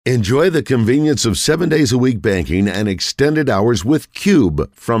Enjoy the convenience of 7 days a week banking and extended hours with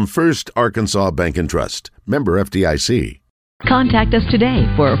Cube from First Arkansas Bank and Trust. Member FDIC. Contact us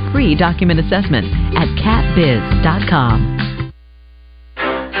today for a free document assessment at catbiz.com.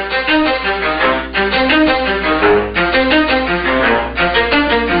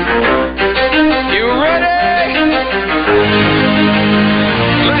 You ready?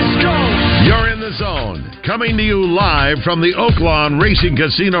 Let's go! You're in the zone. Coming to you live from the Oaklawn Racing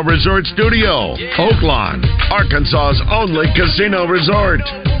Casino Resort Studio. Oaklawn, Arkansas's only casino resort.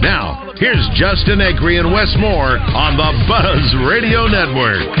 Now, here's Justin Acree and Wes Moore on the Buzz Radio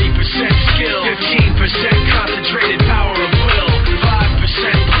Network. 20% skill, 15% concentrated power of will, 5%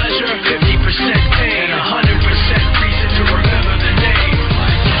 pleasure, 50% pain, 100% reason to remember the name.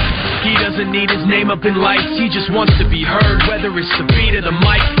 He doesn't need his name up in lights, he just wants to be heard, whether it's the beat of the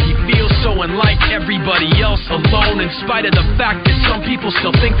mic. He feels so unlike everybody else, alone, in spite of the fact that some people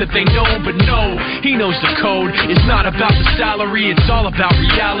still think that they know, but no, he knows the code. It's not about the salary, it's all about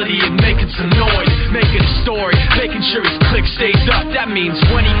reality and making some noise, making a story, making sure his click stays up. That means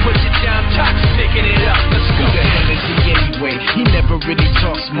when he puts it down, Tox picking it up. Let's go. Who the hell is he anyway? He never really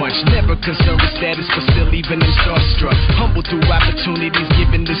talks much, never concerned with status, but still even him starstruck. Humble through opportunities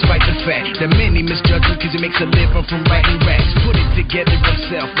given despite the fact that many misjudge him because he makes a living from writing raps. Put it together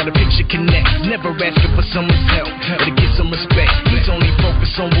himself, now the picture connects. Never asking for someone's help or to get some respect. He's only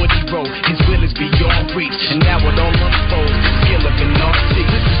focused on what he wrote. His will is beyond reach, and now it all unfolds. The skill of an artist.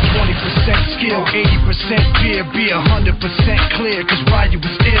 This is 20% skill, 80% fear, be 100% clear, cause Ryu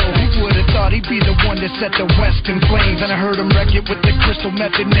was ill. Who would've thought he'd be the one that set the West in flames? And I heard him wreck it with the crystal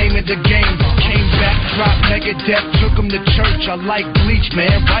method, name of the game. Came back, dropped Megadeth, took him to church. I like Bleach,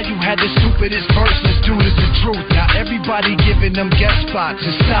 man. Ryu had the stupidest verse, this dude is the truth. Now everybody giving them guest spots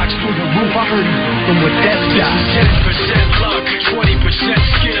and stocks through the roof. I heard him from with that stock. 10% luck, 20%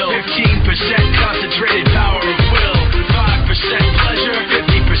 skill, 15% concentrated power of will, 5% pleasure,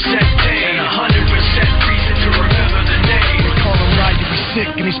 50% pain, 100% reason to remember the name. They call him Ryu, he's sick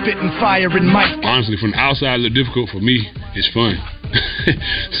and he's spitting fire and Mike. Honestly, from the outside, it look difficult. For me, it's fun.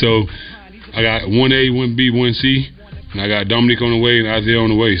 So I got 1A, 1B, 1C, and I got Dominic on the way and Isaiah on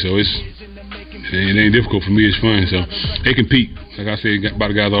the way. So it ain't difficult for me. It's fun. So they compete. Like I say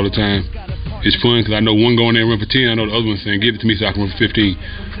about the guys all the time, it's fun because I know one going there and run for 10. I know the other one saying, give it to me so I can run for 15.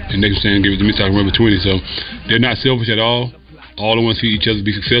 And next one saying, give it to me so I can run for 20. So they're not selfish at all. All they want to see each other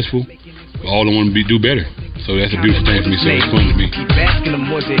be successful. All they want to do better. So that's a beautiful thing for me. So it's fun to me.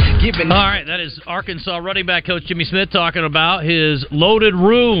 All right, that is Arkansas running back coach Jimmy Smith talking about his loaded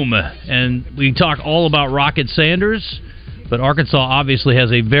room. And we talk all about Rocket Sanders, but Arkansas obviously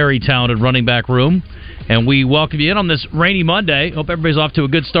has a very talented running back room. And we welcome you in on this rainy Monday. Hope everybody's off to a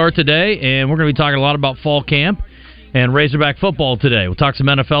good start today. And we're going to be talking a lot about fall camp and Razorback football today. We'll talk some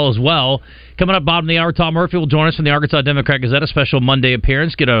NFL as well. Coming up, bottom of the hour, Tom Murphy will join us from the Arkansas Democrat Gazette, a special Monday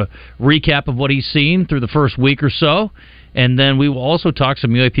appearance, get a recap of what he's seen through the first week or so. And then we will also talk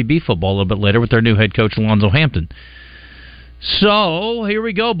some UAPB football a little bit later with their new head coach, Alonzo Hampton. So, here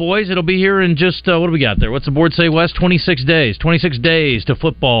we go, boys. It'll be here in just, what do we got there? What's the board say, Wes? 26 days. 26 days to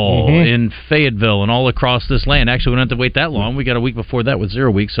football in Fayetteville and all across this land. Actually, we don't have to wait that long. We got a week before that with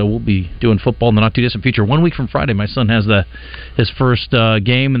 0 weeks, so we'll be doing football in the not-too-distant future. 1 week from Friday, my son has his first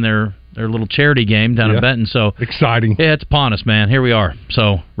game in their little charity game down in Benton. So exciting. Yeah, it's upon us, man. Here we are.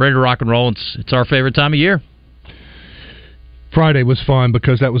 So, ready to rock and roll. It's our favorite time of year. Friday was fun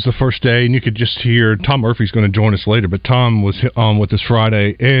because that was the first day, and you could just hear Tom Murphy's going to join us later, but Tom was on with us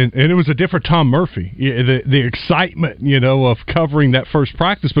Friday, and it was a different Tom Murphy. The excitement, of covering that first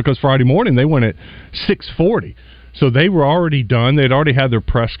practice, because Friday morning they went at 6:40, so they were already done. They'd already had their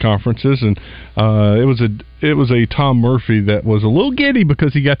press conferences, and it was a Tom Murphy that was a little giddy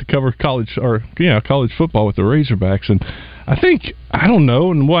because he got to cover college football with the Razorbacks. And I don't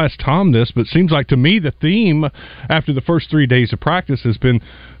know, and we'll ask Tom this, but it seems like to me the theme after the first 3 days of practice has been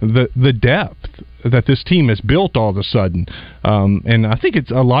the depth that this team has built all of a sudden. And I think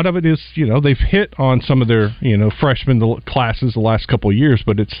a lot of it is, they've hit on some of their, freshman classes the last couple of years,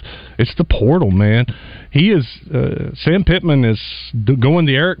 but it's the portal, man. Sam Pittman is going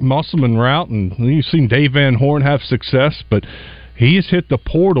the Eric Musselman route, and you've seen Dave Van Horn have success, but he has hit the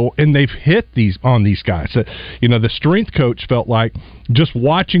portal, and they've hit on these guys. The strength coach felt like just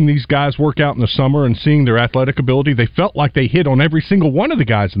watching these guys work out in the summer and seeing their athletic ability, they felt like they hit on every single one of the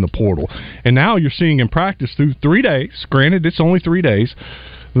guys in the portal. And now you're seeing in practice through 3 days, granted it's only 3 days,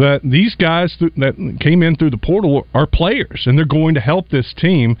 that these guys that came in through the portal are players, and they're going to help this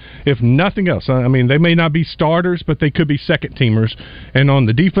team, if nothing else. I mean, they may not be starters, but they could be second-teamers. And on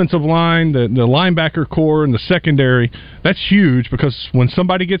the defensive line, the linebacker core and the secondary, that's huge because when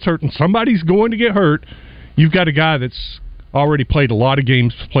somebody gets hurt, and somebody's going to get hurt, you've got a guy that's already played a lot of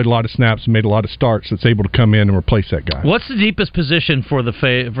games, played a lot of snaps, and made a lot of starts that's able to come in and replace that guy. What's the deepest position for the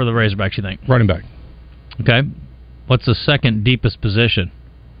Razorbacks, you think? Running back. Okay. What's the second deepest position?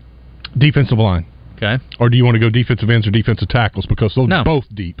 Defensive line. Okay. Or do you want to go defensive ends or defensive tackles? Because those are both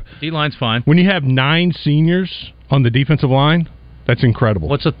deep. D-line's fine. When you have 9 seniors on the defensive line, that's incredible.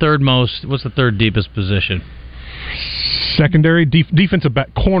 What's the third deepest position? Secondary defensive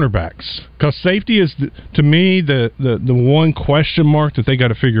back, cornerbacks, because safety is to me the one question mark that they got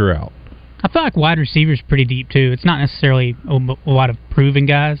to figure out. I feel like wide receivers pretty deep too. It's not necessarily a lot of proven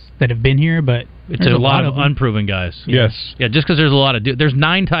guys that have been here, but it's a lot of unproven guys. Yes, yeah, just because there's a lot of there's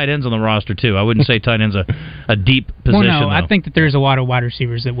 9 tight ends on the roster too. I wouldn't say tight ends a deep position. Well, no, though. I think that there's a lot of wide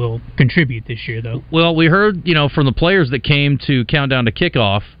receivers that will contribute this year, though. Well, we heard from the players that came to Countdown to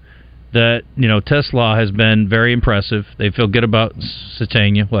Kickoff that Tesla has been very impressive. They feel good about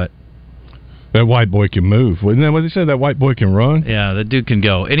Satania. What? That white boy can move. Isn't that what they said? That white boy can run? Yeah, that dude can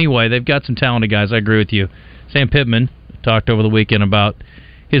go. Anyway, they've got some talented guys. I agree with you. Sam Pittman talked over the weekend about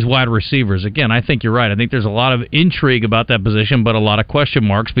his wide receivers. Again, I think you're right. I think there's a lot of intrigue about that position, but a lot of question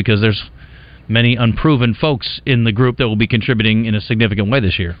marks because there's many unproven folks in the group that will be contributing in a significant way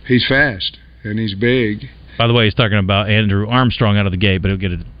this year. He's fast, and he's big. By the way, he's talking about Andrew Armstrong out of the gate, but he'll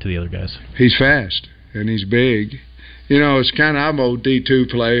get it to the other guys. He's fast, and he's big. It's kind of, I'm a D2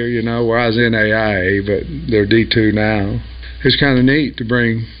 player, where I was in AIA, but they're D2 now. It's kind of neat to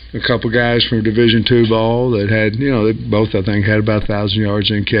bring a couple guys from Division II ball that had, they both, I think, had about 1,000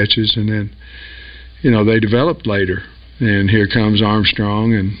 yards in catches, and then, they developed later. And here comes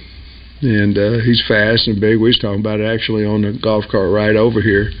Armstrong, and he's fast and big. We was talking about it actually on the golf cart ride over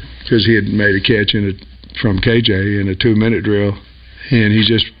here because he had made a catch from KJ in a 2-minute drill, and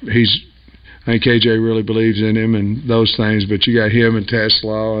I think KJ really believes in him and those things. But you got him and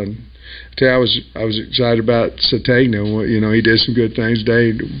Tesla, and I was excited about Satagna. He did some good things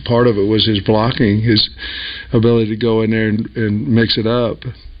today. Part of it was his blocking, his ability to go in there and mix it up.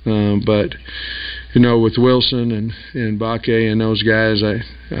 But with Wilson and Bakke and those guys,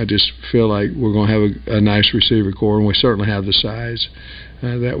 I just feel like we're going to have a nice receiver core, and we certainly have the size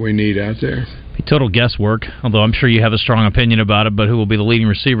that we need out there. Be total guesswork, although I'm sure you have a strong opinion about it, but who will be the leading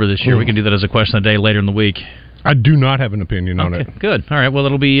receiver this year? We can do that as a question of the day later in the week. I do not have an opinion on it. Good. All right, well,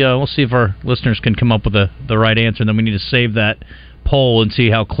 it'll be, we'll see if our listeners can come up with the right answer, and then we need to save that poll and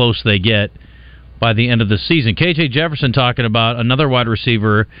see how close they get by the end of the season. KJ Jefferson talking about another wide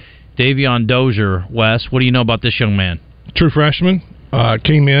receiver, Davion Dozier. Wes, what do you know about this young man? True freshman,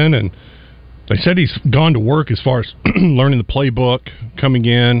 came in, and they said he's gone to work as far as learning the playbook, coming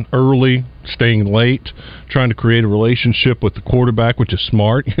in early, staying late, trying to create a relationship with the quarterback, which is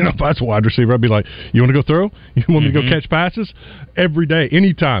smart. If I was a wide receiver, I'd be like, you want to go throw? You want me to go catch passes? Every day,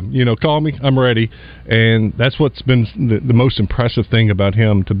 anytime, call me, I'm ready. And that's what's been the most impressive thing about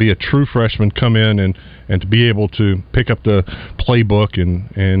him, to be a true freshman, come in and to be able to pick up the playbook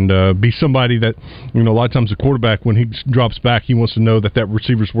and be somebody that, a lot of times the quarterback, when he drops back, he wants to know that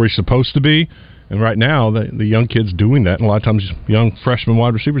receiver's where he's supposed to be. And right now, the young kid's doing that, and a lot of times young freshman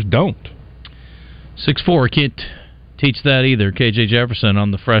wide receivers don't. 6'4", can't teach that either. KJ Jefferson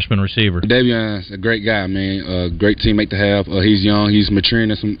on the freshman receiver. Davion's a great guy, man. A great teammate to have. He's young. He's maturing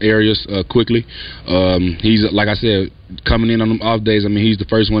in some areas quickly. He's, like I said, coming in on them off days. He's the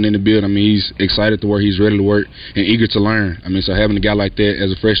first one in the build. He's excited to work. He's ready to work and eager to learn. So having a guy like that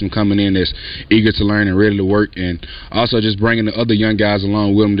as a freshman coming in that's eager to learn and ready to work, and also just bringing the other young guys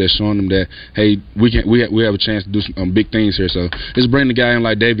along with him, that's showing them that, hey, we have a chance to do some big things here. So just bringing the guy in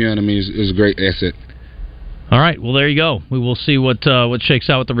like Davion, is a great asset. All right, well, there you go. We will see what shakes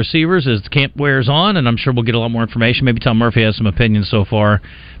out with the receivers as the camp wears on, and I'm sure we'll get a lot more information. Maybe Tom Murphy has some opinions so far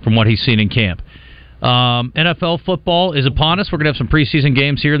from what he's seen in camp. NFL football is upon us. We're going to have some preseason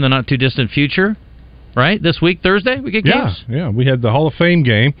games here in the not-too-distant future, right? This week, Thursday, we get games? Yeah, we had the Hall of Fame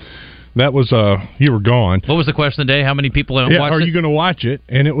game. That was, you were gone. What was the question of the day? How many people watched it? Are you going to watch it?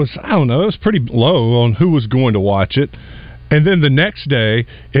 And it was, I don't know, it was pretty low on who was going to watch it. And then the next day,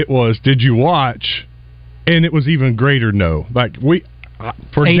 it was, did you watch? And it was even greater no. Like,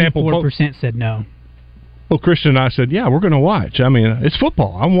 for example... 84% said no. Well, Christian and I said, yeah, we're going to watch. It's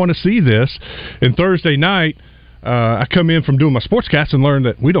football. I want to see this. And Thursday night, I come in from doing my sportscast and learned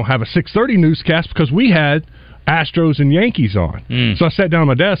that we don't have a 6:30 newscast because we had Astros and Yankees on. So I sat down at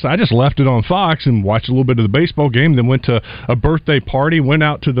my desk. I just left it on Fox and watched a little bit of the baseball game, then went to a birthday party, went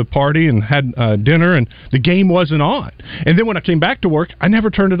out to the party and had dinner, and the game wasn't on. And then when I came back to work, I never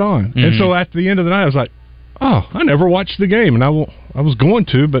turned it on. And so at the end of the night, I was like, oh, I never watched the game. And I was going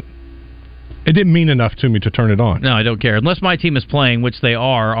to, but it didn't mean enough to me to turn it on. No, I don't care. Unless my team is playing, which they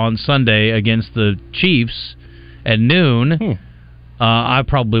are, on Sunday against the Chiefs at noon, I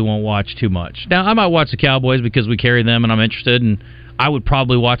probably won't watch too much. Now, I might watch the Cowboys because we carry them and I'm interested, and I would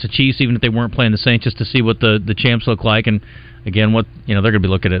probably watch the Chiefs even if they weren't playing the Saints just to see what the champs look like. And again, what they're going to be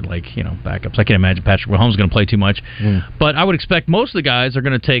looking at, like, backups. I can't imagine Patrick Mahomes is going to play too much. But I would expect most of the guys are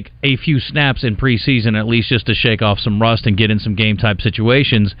going to take a few snaps in preseason at least just to shake off some rust and get in some game-type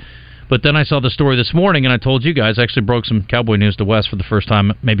situations. But then I saw the story this morning, and I told you guys, I actually broke some Cowboy news to Wes for the first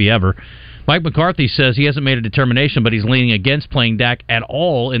time maybe ever. Mike McCarthy says he hasn't made a determination, but he's leaning against playing Dak at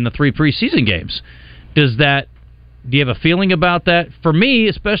all in the 3 preseason games. Do you have a feeling about that? For me,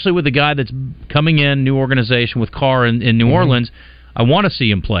 especially with the guy that's coming in, new organization with Carr in New Orleans, I want to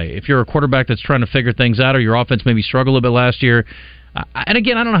see him play. If you're a quarterback that's trying to figure things out, or your offense maybe struggled a little bit last year, and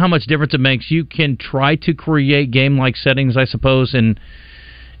again, I don't know how much difference it makes. You can try to create game-like settings, I suppose, in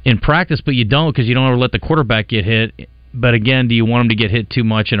practice, but you don't, because you don't ever let the quarterback get hit. But again, do you want him to get hit too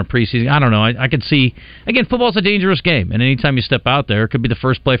much in a preseason? I don't know. I could see, again, football's a dangerous game, and anytime you step out there, it could be the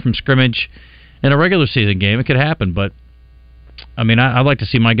first play from scrimmage in a regular season game. It could happen, but I mean, I'd like to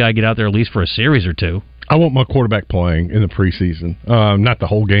see my guy get out there at least for a series or two. I want my quarterback playing in the preseason. Not the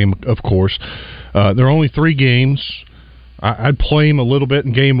whole game, of course. There are only 3 games. I'd play him a little bit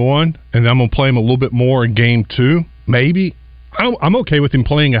in game 1, and I'm going to play him a little bit more in game 2, maybe. I'm okay with him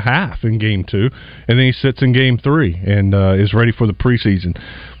playing a half in game 2, and then he sits in game 3 and is ready for the preseason.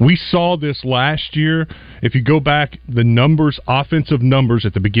 We saw this last year. If you go back, the offensive numbers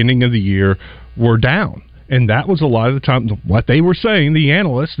at the beginning of the year were down. And that was a lot of the time what they were saying, the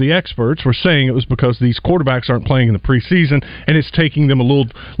analysts, the experts were saying it was because these quarterbacks aren't playing in the preseason, and it's taking them a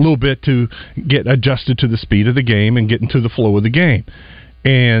little bit to get adjusted to the speed of the game and get into the flow of the game.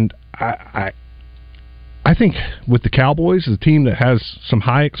 And I think with the Cowboys, the team that has some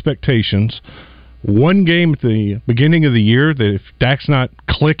high expectations, one game at the beginning of the year that if Dak's not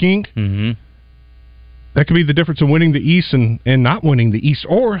clicking, that could be the difference in winning the East and not winning the East,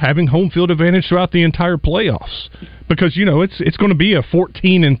 or having home field advantage throughout the entire playoffs. Because, it's going to be a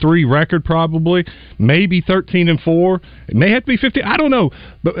 14-3 record probably, maybe 13-4. It may have to be 15. I don't know.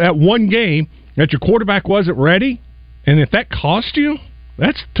 But that one game that your quarterback wasn't ready, and if that cost you,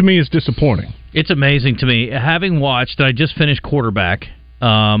 that's, to me, is disappointing. It's amazing to me. Having watched, I just finished Quarterback.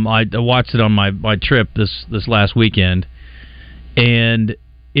 I watched it on my trip this last weekend, and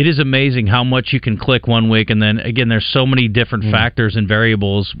it is amazing how much you can click one week, and then, again, there's so many different factors and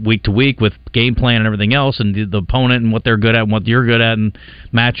variables week to week with game plan and everything else, and the opponent and what they're good at and what you're good at and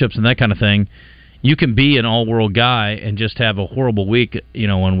matchups and that kind of thing. You can be an all-world guy and just have a horrible week,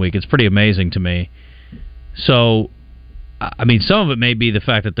 1 week. It's pretty amazing to me. So, I mean, some of it may be the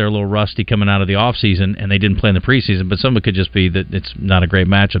fact that they're a little rusty coming out of the offseason and they didn't play in the preseason, but some of it could just be that it's not a great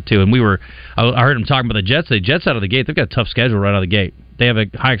matchup, too. And I heard him talking about the Jets. The Jets out of the gate, they've got a tough schedule right out of the gate. They have a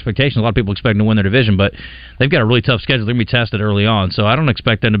high expectation. A lot of people expect them to win their division, but they've got a really tough schedule. They're going to be tested early on. So I don't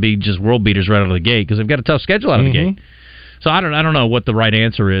expect them to be just world beaters right out of the gate because they've got a tough schedule out of the gate. So I don't know what the right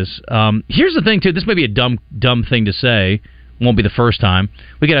answer is. Here's the thing, too. This may be a dumb thing to say. Won't be the first time.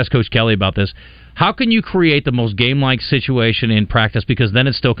 We could ask Coach Kelly about this. How can you create the most game-like situation in practice, because then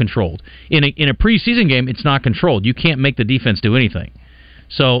it's still controlled? In a preseason game, it's not controlled. You can't make the defense do anything.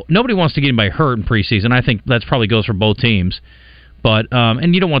 So nobody wants to get anybody hurt in preseason. I think that probably goes for both teams. But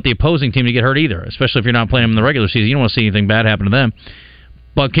and you don't want the opposing team to get hurt either, especially if you're not playing them in the regular season. You don't want to see anything bad happen to them.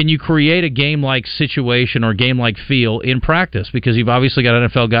 But can you create a game-like situation or game-like feel in practice? Because you've obviously got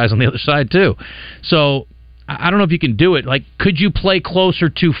NFL guys on the other side, too. So I don't know if you can do it. Like, could you play closer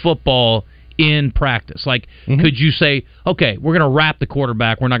to football in practice? Like, could you say, okay, we're going to wrap the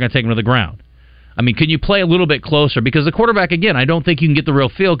quarterback, we're not going to take him to the ground? I mean, can you play a little bit closer? Because the quarterback, again, I don't think you can get the real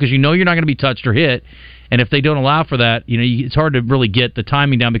feel because you're not going to be touched or hit. And if they don't allow for that, it's hard to really get the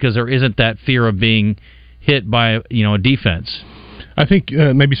timing down because there isn't that fear of being hit by, a defense. I think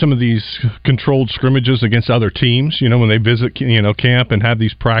maybe some of these controlled scrimmages against other teams, when they visit, camp and have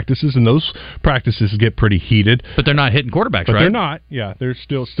these practices, and those practices get pretty heated. But they're not hitting quarterbacks, but right? They're not. Yeah, they're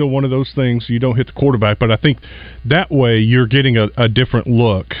still one of those things. You don't hit the quarterback, but I think that way you're getting a different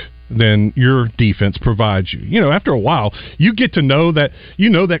look than your defense provides you. After a while, you get to know that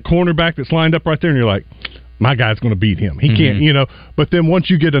that cornerback that's lined up right there, and you're like, my guy's going to beat him. He can't, But then once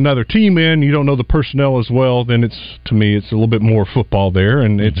you get another team in, you don't know the personnel as well, then to me, it's a little bit more football there,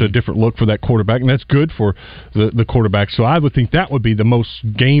 and it's a different look for that quarterback, and that's good for the quarterback. So I would think that would be the most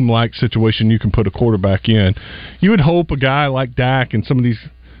game-like situation you can put a quarterback in. You would hope a guy like Dak and some of these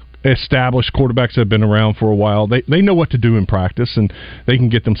established quarterbacks that have been around for a while, they know what to do in practice, and they can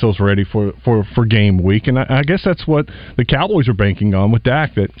get themselves ready for game week. And I guess that's what the Cowboys are banking on with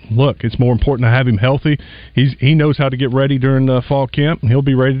Dak, that, look, it's more important to have him healthy. He knows how to get ready during the fall camp, and he'll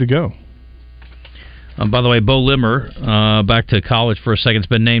be ready to go. By the way, Bo Limmer, back to college for a second, has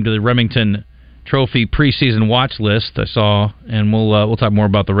been named to the Remington Trophy preseason watch list, I saw, and we'll talk more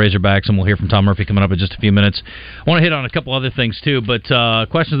about the Razorbacks, and we'll hear from Tom Murphy coming up in just a few minutes. I want to hit on a couple other things, too, but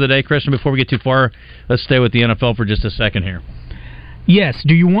questions of the day, Christian, before we get too far, let's stay with the NFL for just a second here. Yes,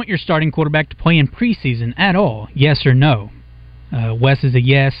 do you want your starting quarterback to play in preseason at all? Yes or no? Wes is a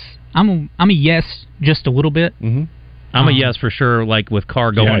yes. I'm a yes, just a little bit. Mm-hmm. I'm a yes for sure, like with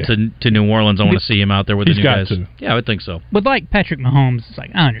Carr going to New Orleans. I want to see him out there with the new guys. Yeah, I would think so. But like Patrick Mahomes, it's like,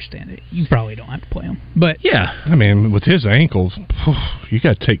 I understand it. You probably don't have to play him. But yeah. I mean, with his ankles, you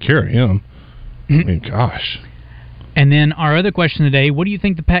got to take care of him. I mean, gosh. And then our other question today, what do you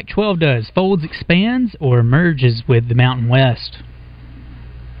think the Pac-12 does? Folds, expands, or merges with the Mountain West?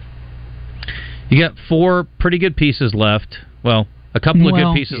 You got 4 pretty good pieces left. Well, a couple of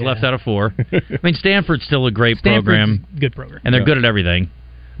good pieces left out of 4. I mean, Stanford's still a great program. Good program. And they're good at everything.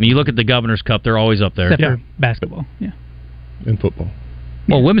 I mean, you look at the Governor's Cup, they're always up there. Except for basketball, And football.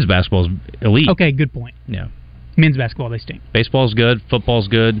 Well, women's basketball is elite. Okay, good point. Yeah. Men's basketball, they stink. Baseball's good. Football's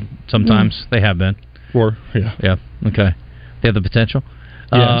good. Sometimes they have been. Yeah. Okay. They have the potential.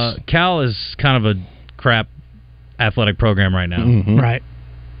 Yes. Cal is kind of a crap athletic program right now. Mm-hmm. Right.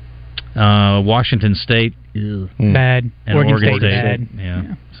 Washington State, bad. And Oregon State, bad.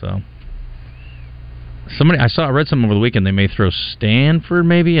 Yeah. So I read something over the weekend. They may throw Stanford,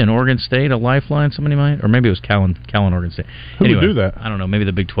 maybe, and Oregon State a lifeline. Somebody might, or maybe it was Cal and Oregon State. Who would do that? I don't know. Maybe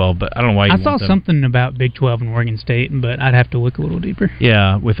the Big 12, but I don't know why. I saw something about Big 12 and Oregon State, but I'd have to look a little deeper.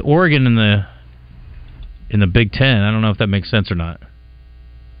 Yeah, with Oregon in the Big 10, I don't know if that makes sense or not.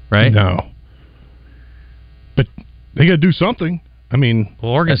 Right? No. But they got to do something. I mean,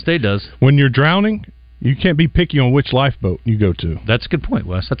 Oregon State does. When you're drowning, you can't be picky on which lifeboat you go to. That's a good point,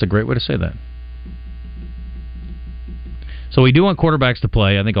 Wes. That's a great way to say that. So we do want quarterbacks to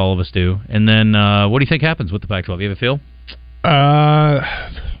play. I think all of us do. And then what do you think happens with the Pac-12? You have a feel?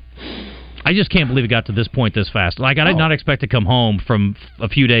 I just can't believe it got to this point this fast. Like, I did not expect to come home from a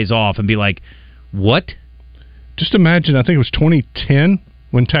few days off and be like, what? Just imagine, I think it was 2010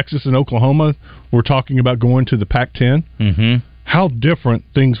 when Texas and Oklahoma were talking about going to the Pac-10. Mm-hmm. How different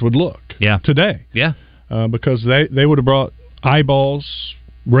things would look today. Yeah. Because they would have brought eyeballs,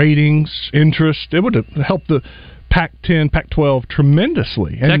 ratings, interest. It would have helped the Pac-10, Pac-12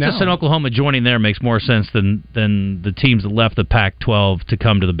 tremendously. Texas and Oklahoma joining there makes more sense than the teams that left the Pac-12 to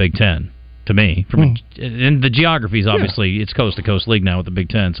come to the Big Ten, to me. And the geography is obviously, it's coast-to-coast league now with the Big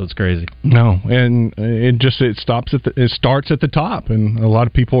Ten, so it's crazy. No, and it starts at the top, and a lot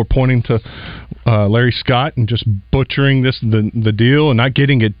of people are pointing to Larry Scott and just butchering the deal and not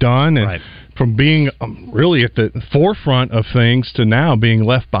getting it done, and from being really at the forefront of things to now being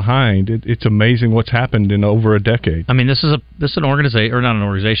left behind. It's amazing what's happened in over a decade. I mean, this is an organization, or not an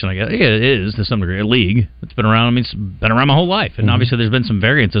organization, I guess. Yeah, it is to some degree a league. It's been around. I mean, it's been around my whole life, and obviously there's been some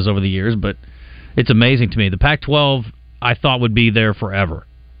variances over the years, but it's amazing to me. The Pac-12 I thought would be there forever.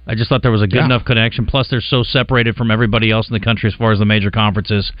 I just thought there was a good enough connection. Plus, they're so separated from everybody else in the country as far as the major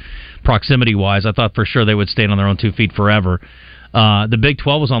conferences, proximity-wise. I thought for sure they would stand on their own 2 feet forever. The Big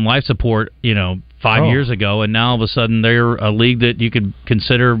 12 was on life support, 5 years ago, and now all of a sudden they're a league that you could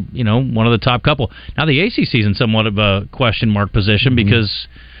consider, one of the top couple. Now the ACC is in somewhat of a question mark position because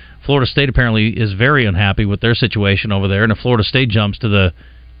Florida State apparently is very unhappy with their situation over there, and if Florida State jumps to the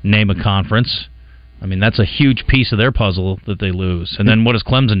name a conference, I mean, that's a huge piece of their puzzle that they lose. And then what does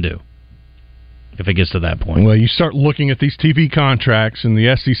Clemson do if it gets to that point? Well, you start looking at these TV contracts, and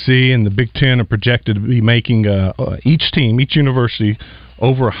the SEC and the Big Ten are projected to be making each university,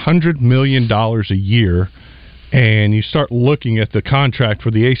 over $100 million a year. And you start looking at the contract for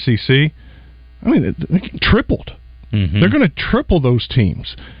the ACC, I mean, it tripled. Mm-hmm. They're going to triple those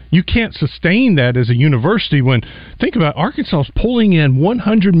teams. You can't sustain that as a university when, think about it, Arkansas is pulling in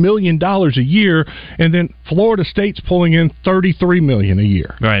 $100 million a year, and then Florida State's pulling in $33 million a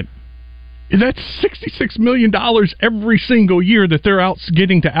year. Right. That's $66 million every single year that they're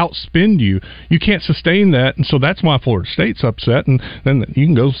getting to outspend you. You can't sustain that, and so that's why Florida State's upset, and then you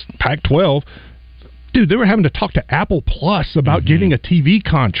can go Pac-12. Dude, they were having to talk to Apple Plus about getting a TV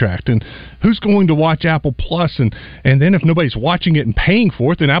contract, and who's going to watch Apple Plus, and then if nobody's watching it and paying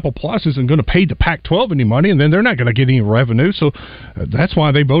for it, then Apple Plus isn't going to pay the Pac-12 any money, and then they're not going to get any revenue. So that's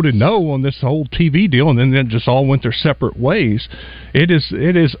why they voted no on this whole TV deal, and then it just all went their separate ways.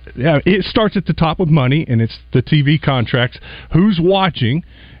 It starts at the top with money, and it's the TV contracts. Who's watching?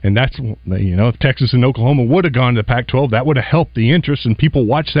 And that's, if Texas and Oklahoma would have gone to the Pac-12, that would have helped the interest, and people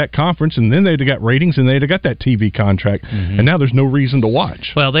watched that conference, and then they'd have got ratings, and they'd have got that TV contract. And now there's no reason to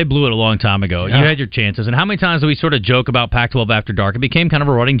watch. Well, they blew it a long time ago. Yeah. You had your chances. And how many times do we sort of joke about Pac-12 After Dark? It became kind of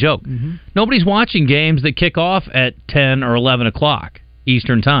a running joke. Nobody's watching games that kick off at 10 or 11 o'clock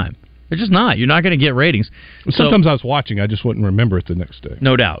Eastern Time. They're just not. You're not going to get ratings. Sometimes I was watching. I just wouldn't remember it the next day.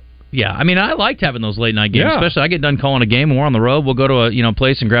 No doubt. Yeah, I mean, I liked having those late night games. Yeah. Especially, I get done calling a game and we're on the road. We'll go to a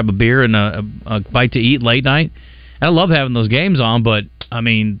place and grab a beer and a bite to eat late night. And I love having those games on, but I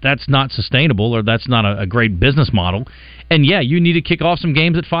mean, that's not sustainable, or that's not a great business model. And yeah, you need to kick off some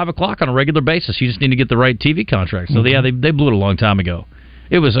games at 5 o'clock on a regular basis. You just need to get the right TV contract. So yeah, they blew it a long time ago.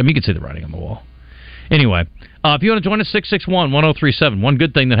 It was, you could see the writing on the wall. Anyway, if you want to join us, 661-1037. One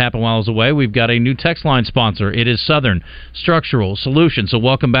good thing that happened while I was away, we've got a new text line sponsor. It is Southern Structural Solutions. So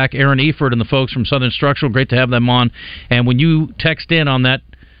welcome back, Aaron Eford and the folks from Southern Structural. Great to have them on. And when you text in on that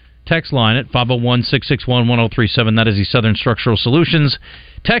text line at 501-661-1037, that is the Southern Structural Solutions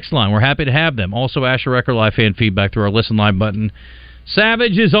text line. We're happy to have them. Also, Asher Recker live fan feedback through our Listen Live button.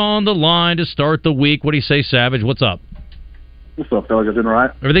 Savage is on the line to start the week. What do you say, Savage? What's up? What's up, fellas? You doing all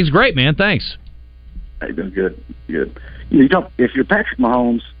right? Everything's great, man. Thanks. Hey, doing good. Good. You don't. If you're Patrick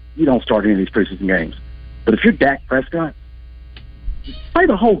Mahomes, you don't start any of these preseason games. But if you're Dak Prescott, play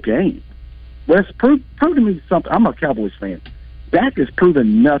the whole game. Wes, prove to me something. I'm a Cowboys fan. Dak has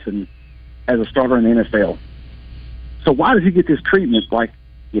proven nothing as a starter in the NFL. So why does he get this treatment? Like,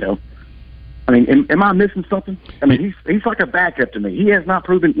 I mean, am I missing something? I mean, he's like a backup to me. He has not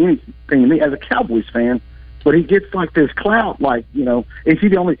proven anything to me as a Cowboys fan. But he gets like this clout, like, is he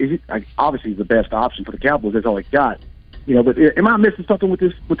the only? Is he, like, obviously he's the best option for the Cowboys. That's all he got, But am I missing something with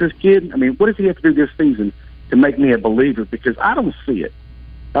this kid? I mean, what does he have to do this season to make me a believer? Because I don't see it.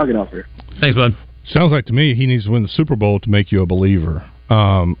 I'll get off here. Thanks, bud. Sounds like to me he needs to win the Super Bowl to make you a believer.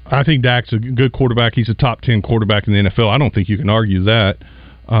 I think Dak's a good quarterback. He's a top 10 quarterback in the NFL. I don't think you can argue that.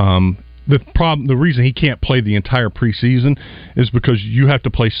 The reason he can't play the entire preseason is because you have to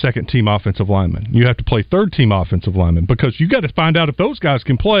play second-team offensive linemen. You have to play third-team offensive linemen because you got to find out if those guys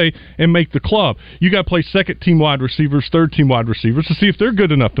can play and make the club. You got to play second-team wide receivers, third-team wide receivers to see if they're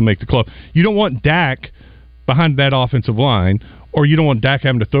good enough to make the club. You don't want Dak behind that offensive line, or you don't want Dak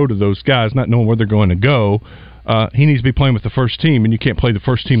having to throw to those guys, not knowing where they're going to go. He needs to be playing with the first team, and you can't play the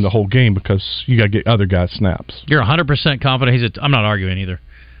first team the whole game because you got to get other guys snaps. You're 100% confident I'm not arguing either.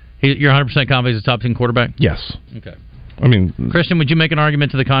 You're 100% confident he's a top 10 quarterback? Yes. Okay. I mean, Christian, would you make an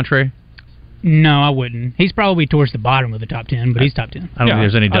argument to the contrary? No, I wouldn't. He's probably towards the bottom of the top 10, but he's top 10. I don't think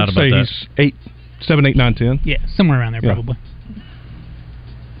there's any doubt about that. He's 7, 8, 9, 10. Yeah, somewhere around there probably.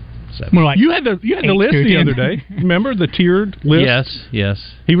 7. More like you had the list the other day. Remember the tiered list?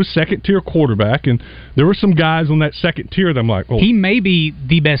 Yes. He was second-tier quarterback, and there were some guys on that second tier that I'm like, oh. He may be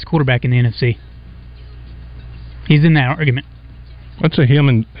the best quarterback in the NFC. He's in that argument. I'd say he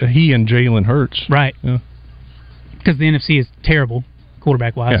and Jalen Hurts. Right. Yeah. Because the NFC is terrible,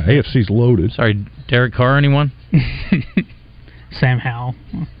 quarterback-wise. Yeah, AFC's loaded. Sorry, Derek Carr, anyone? Sam Howell.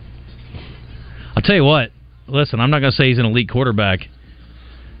 I'll tell you what. Listen, I'm not going to say he's an elite quarterback,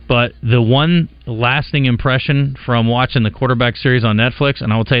 but the one lasting impression from watching the quarterback series on Netflix,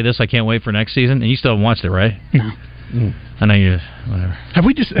 and I will tell you this, I can't wait for next season, and you still haven't watched it, right? No. I know you, whatever.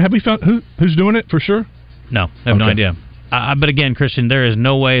 Have we found who's doing it for sure? No, I have no idea. But again, Christian, there is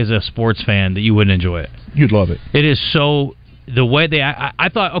no way as a sports fan that you wouldn't enjoy it. You'd love it. It is so... The way they... I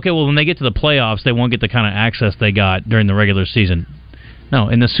thought, okay, well, when they get to the playoffs, they won't get the kind of access they got during the regular season. No,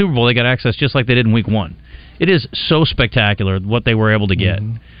 in the Super Bowl, they got access just like they did in Week 1. It is so spectacular what they were able to get.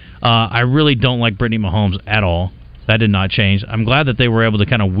 Mm-hmm. I really don't like Brittany Mahomes at all. That did not change. I'm glad that they were able to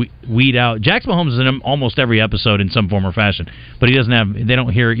kind of weed out... Jackson Mahomes is in almost every episode in some form or fashion, but he doesn't have... You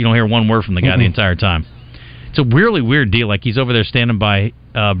don't hear one word from the guy the entire time. It's a really weird deal. Like he's over there standing by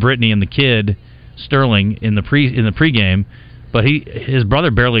Brittany and the kid Sterling in the pregame, but his brother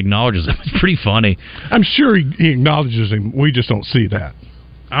barely acknowledges him. It's pretty funny. I'm sure he acknowledges him. We just don't see that.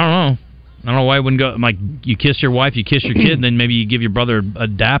 I don't know why he wouldn't go. Like you kiss your wife, you kiss your kid, and then maybe you give your brother a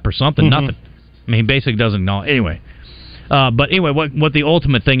dap or something. Mm-hmm. Nothing. I mean, he basically doesn't acknowledge. Anyway. But anyway, what the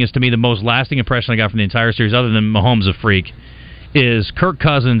ultimate thing is to me, the most lasting impression I got from the entire series, other than Mahomes a freak, is Kirk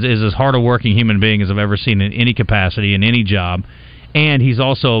Cousins is as hard a working human being as I've ever seen in any capacity, in any job. and he's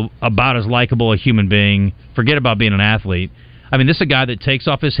also about as likable a human being. Forget about being an athlete. I mean, this is a guy that takes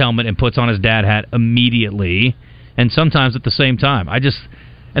off his helmet and puts on his dad hat immediately, and sometimes at the same time.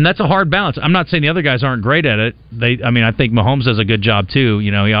 And that's a hard balance. I'm not saying the other guys aren't great at it. I think Mahomes does a good job too.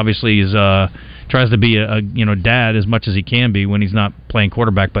 He obviously is tries to be a dad as much as he can be when he's not playing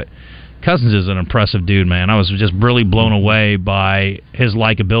quarterback. But Cousins is an impressive dude, man. I was just really blown away by his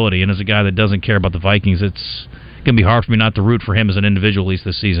likability. And as a guy that doesn't care about the Vikings, it's going to be hard for me not to root for him as an individual, at least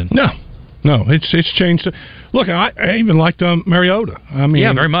this season. No, it's changed. Look, I even liked Mariota. I mean,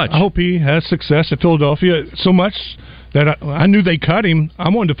 yeah, very much. I hope he has success at Philadelphia so much that I knew they cut him. I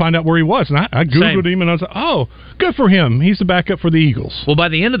wanted to find out where he was, and I Googled him, and I was like, oh, good for him. He's the backup for the Eagles. Well, by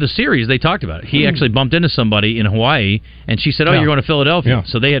the end of the series, they talked about it. He actually bumped into somebody in Hawaii, and she said, you're going to Philadelphia. Yeah.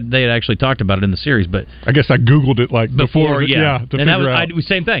 So they had actually talked about it in the series. But I guess I Googled it before yeah. To and figure out.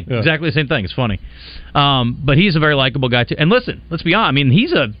 Same thing. Yeah. Exactly the same thing. It's funny. But he's a very likable guy, too. And listen, let's be honest.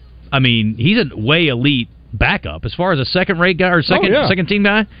 I mean, he's a way elite backup as far as a second-rate guy or second-team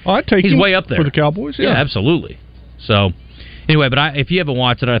guy. I'd take he's him way up there for the Cowboys. Yeah, absolutely. So, anyway, but if you haven't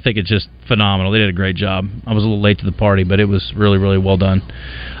watched it, I think it's just phenomenal. They did a great job. I was a little late to the party, but it was really, really well done.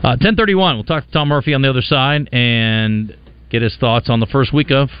 10:31. We'll talk to Tom Murphy on the other side and get his thoughts on the first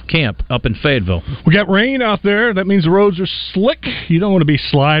week of camp up in Fayetteville. We got rain out there. That means the roads are slick. You don't want to be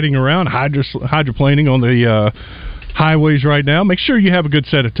sliding around, hydroplaning on the highways right now. Make sure you have a good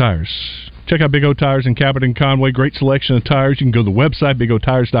set of tires. Check out Big O Tires in Cabot and Conway. Great selection of tires. You can go to the website,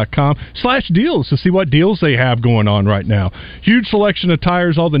 bigotires.com/deals to see what deals they have going on right now. Huge selection of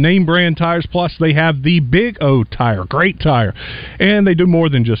tires, all the name brand tires, plus they have the Big O Tire. Great tire. And they do more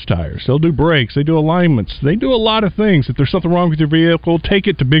than just tires. They'll do brakes. They do alignments. They do a lot of things. If there's something wrong with your vehicle, take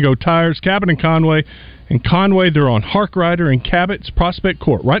it to Big O Tires, Cabot and Conway. In Conway, they're on Harkrider, and Cabot's Prospect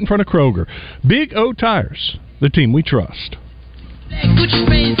Court, right in front of Kroger. Big O Tires, the team we trust. Put your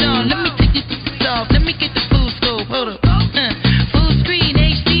reins on, let me take your tickets off, let me get the full scope, hold up, full screen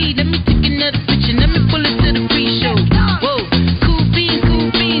HD, let me take another picture, let me pull it to the pre-show, whoa, cool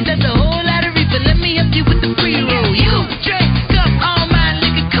beans, that's a whole lot of reefer, let me help you with the pre-roll, you drink up all my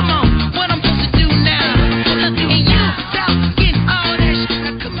liquor, come on, what I'm supposed to do now, and you talking all that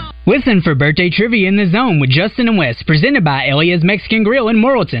shit, come on. Listen for Birthday Trivia in the Zone with Justin and Wes, presented by Elia's Mexican Grill in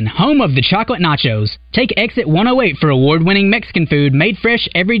Morrilton, home of the chocolate nachos. Take exit 108 for award-winning Mexican food made fresh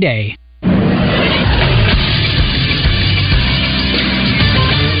every day.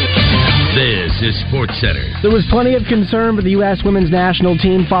 This is SportsCenter. There was plenty of concern for the U.S. women's national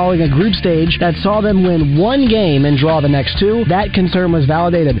team following a group stage that saw them win one game and draw the next two. That concern was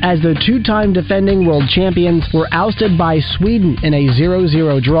validated as the two-time defending world champions were ousted by Sweden in a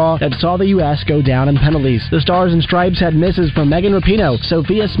 0-0 draw that saw the U.S. go down in penalties. The Stars and Stripes had misses from Megan Rapinoe,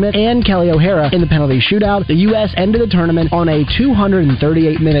 Sophia Smith, and Kelly O'Hara in the penalty shootout. The U.S. ended the tournament on a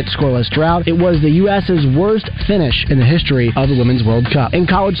 238-minute scoreless drought. It was the U.S.'s worst finish in the history of the Women's World Cup. In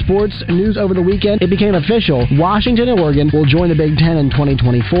college sports news over the weekend, it became official. Washington and Oregon will join the Big Ten in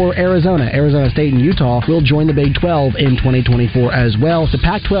 2024. Arizona State, and Utah will join the Big 12 in 2024 as well. The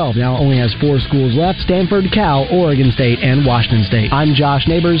Pac-12 now only has 4 schools left: Stanford, Cal, Oregon State, and Washington State. I'm Josh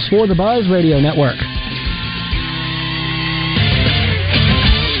Neighbors for the Buzz Radio Network.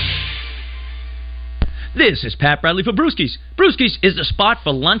 This is Pat Bradley for Brewski's. Brewski's is the spot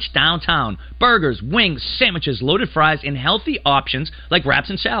for lunch downtown. Burgers, wings, sandwiches, loaded fries, and healthy options like wraps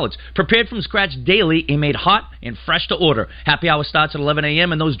and salads. Prepared from scratch daily and made hot and fresh to order. Happy hour starts at 11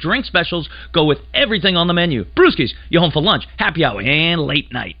 a.m. and those drink specials go with everything on the menu. Brewski's, you're home for lunch, happy hour, and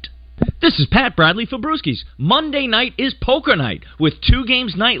late night. This is Pat Bradley for Brewski's. Monday night is poker night with 2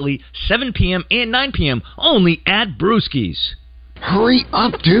 games nightly, 7 p.m. and 9 p.m. only at Brewski's. Hurry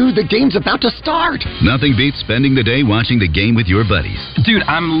up, dude. The game's about to start. Nothing beats spending the day watching the game with your buddies. Dude,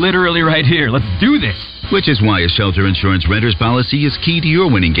 I'm literally right here. Let's do this. Which is why a shelter insurance renter's policy is key to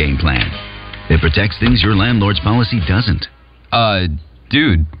your winning game plan. It protects things your landlord's policy doesn't.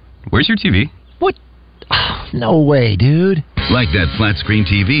 Dude, where's your TV? What? No way, dude. Like that flat-screen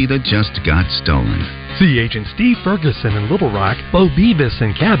TV that just got stolen. See Agent Steve Ferguson in Little Rock, Bo Beavis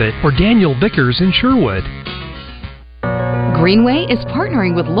in Cabot, or Daniel Vickers in Sherwood. Greenway is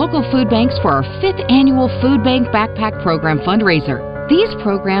partnering with local food banks for our 5th annual Food Bank Backpack Program fundraiser. These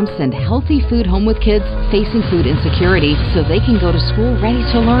programs send healthy food home with kids facing food insecurity so they can go to school ready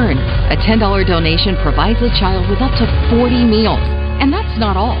to learn. A $10 donation provides a child with up to 40 meals. And that's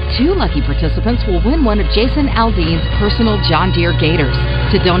not all. 2 lucky participants will win one of Jason Aldean's personal John Deere Gators.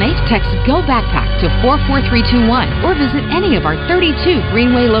 To donate, text GO BACKPACK to 44321 or visit any of our 32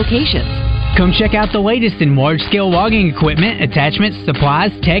 Greenway locations. Come check out the latest in large-scale logging equipment, attachments,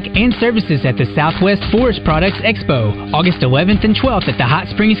 supplies, tech, and services at the Southwest Forest Products Expo, August 11th and 12th at the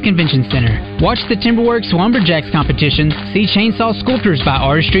Hot Springs Convention Center. Watch the Timberworks Lumberjacks competition, see chainsaw sculptures by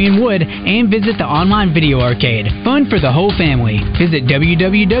Artistry and Wood, and visit the online video arcade. Fun for the whole family. Visit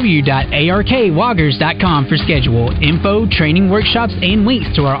www.arkwalgers.com for schedule, info, training workshops, and links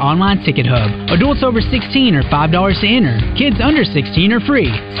to our online ticket hub. Adults over 16 are $5 to enter. Kids under 16 are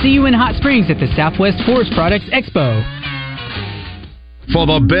free. See you in Hot Springs at the Southwest Forest Products Expo. For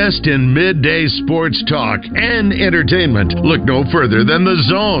the best in midday sports talk and entertainment, look no further than The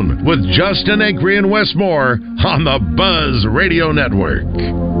Zone with Justin Acri and Wes Moore on the Buzz Radio Network.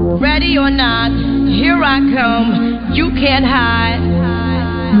 Ready or not, here I come. You can't hide.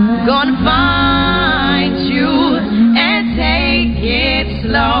 Gonna find you and take it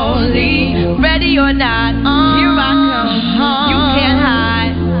slowly. Ready or not, here I come. You can't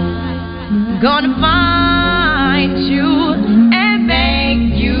hide. Gonna find you and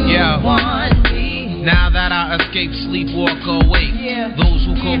make you want me. Now that I escape, sleep, walk awake. Those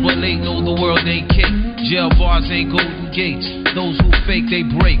who correlate know the world ain't cake. Jail bars ain't golden gates. Those who fake, they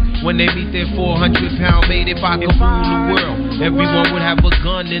break. When they meet their 400-pound mate, if I could rule the world, everyone would have a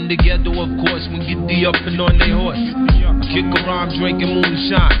gun in the ghetto, of course, when get the up and on their horse. Kick around drinking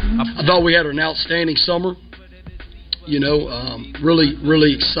moonshine. I thought we had an outstanding summer. You know, really,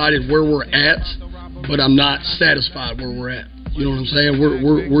 really excited where we're at, but I'm not satisfied where we're at. You know what I'm saying?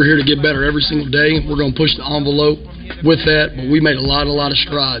 We're here to get better every single day. We're going to push the envelope with that, but we made a lot of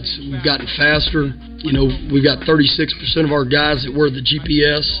strides. We've gotten faster. You know, we've got 36% of our guys that wear the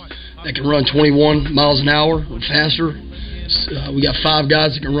GPS that can run 21 miles an hour or faster. We got 5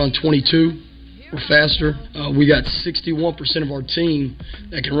 guys that can run 22 or faster. We got 61% of our team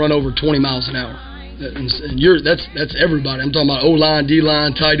that can run over 20 miles an hour. And that's everybody. I'm talking about O-line,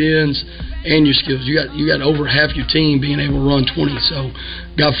 D-line, tight ends, and your skills. You got over half your team being able to run 20. So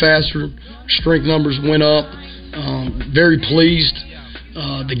got faster. Strength numbers went up. Very pleased.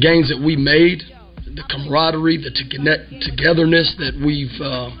 The gains that we made, the camaraderie, the togetherness that we've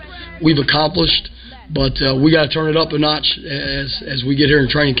accomplished. But we got to turn it up a notch as we get here in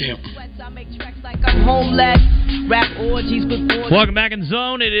training camp. Welcome back in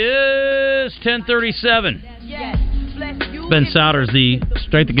Zone. It is 10:37. Ben Souders, the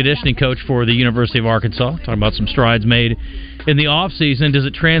strength and conditioning coach for the University of Arkansas, talking about some strides made in the offseason. Does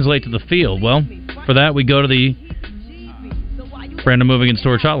it translate to the field? Well, for that, we go to the Brandon Moving and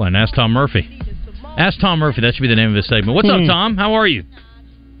Storage Hotline. Ask Tom Murphy. Ask Tom Murphy. That should be the name of this segment. What's up, Tom? How are you?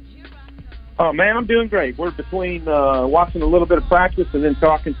 Oh, man, I'm doing great. We're between watching a little bit of practice and then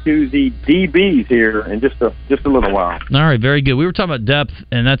talking to the DBs here in just a little while. All right, very good. We were talking about depth,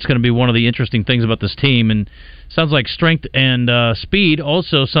 and that's going to be one of the interesting things about this team. And sounds like strength and speed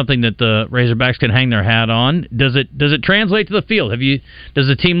also something that the Razorbacks can hang their hat on. Does it translate to the field? Does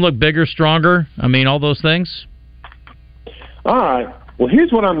the team look bigger, stronger? I mean, all those things. All right. Well,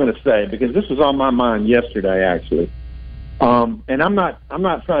 here's what I'm going to say, because this was on my mind yesterday, actually. And I'm not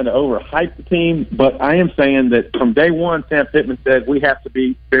trying to overhype the team, but I am saying that from day one, Sam Pittman said we have to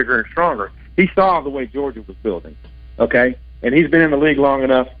be bigger and stronger. He saw the way Georgia was building, okay? And he's been in the league long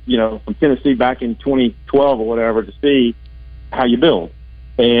enough, you know, from Tennessee back in 2012 or whatever, to see how you build.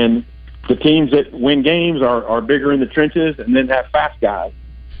 And the teams that win games are bigger in the trenches and then have fast guys.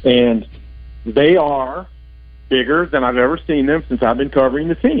 And they are bigger than I've ever seen them since I've been covering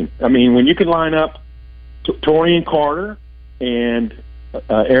the team. I mean, when you can line up Torian Carter and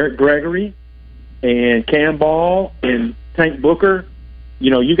Eric Gregory and Cam Ball and Tank Booker, you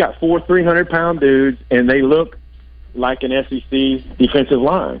know, you got 4 300-pound dudes, and they look like an SEC defensive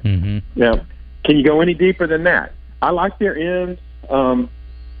line. Mm-hmm. Now, can you go any deeper than that? I like their ends. You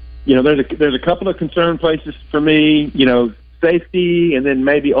know, there's a couple of concern places for me, you know, safety and then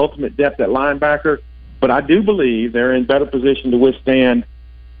maybe ultimate depth at linebacker. But I do believe they're in better position to withstand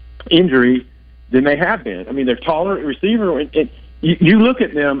injury than they have been. I mean, they're taller at receiver. And you look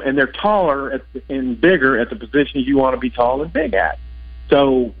at them, and they're taller and bigger at the positions you want to be tall and big at.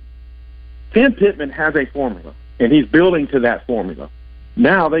 So Sam Pittman has a formula, and he's building to that formula.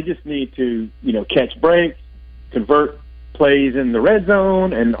 Now they just need to, you know, catch breaks, convert plays in the red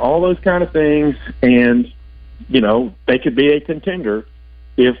zone, and all those kind of things. And, you know, they could be a contender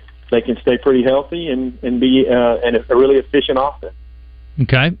if they can stay pretty healthy and be a really efficient offense.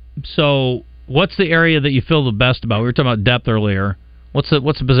 Okay, so what's the area that you feel the best about? We were talking about depth earlier. What's the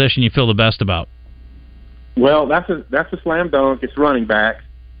position you feel the best about? Well, that's a slam dunk. It's running back.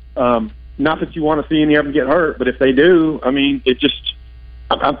 Not that you want to see any of them get hurt, but if they do, I mean, if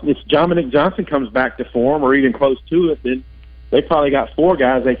Dominic Johnson comes back to form or even close to it, then they probably got 4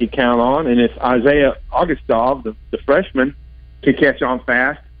 guys they could count on. And if Isaiah Augustov, the freshman, can catch on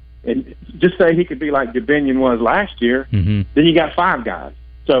fast, and just say he could be like Dubinion was last year, then you got 5 guys.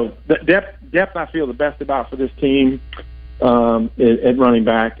 So the depth I feel the best about for this team at running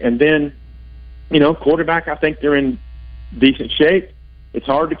back. And then, quarterback, I think they're in decent shape. It's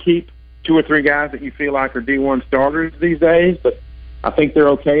hard to keep 2 or 3 guys that you feel like are D1 starters these days, but I think they're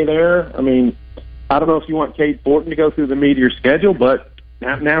okay there. I mean, I don't know if you want Cade Fortin to go through the meteor schedule, but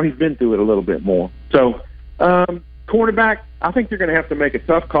now he's been through it a little bit more. So, quarterback, I think they're going to have to make a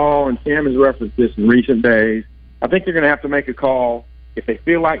tough call, and Sam has referenced this in recent days. I think they're going to have to make a call if they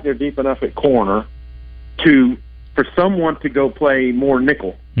feel like they're deep enough at corner for someone to go play more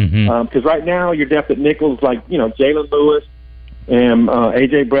nickel. Because right now your depth at nickel is like, Jalen Lewis and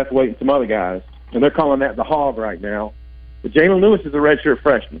A.J. Breathwaite and some other guys, and they're calling that the hog right now. But Jalen Lewis is a redshirt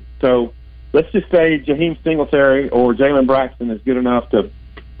freshman. So let's just say Jaheim Singletary or Jalen Braxton is good enough to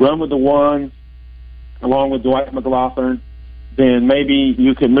run with the ones along with Dwight McLaughlin. Then maybe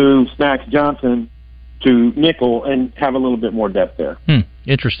you could move Snacks Johnson to nickel and have a little bit more depth there.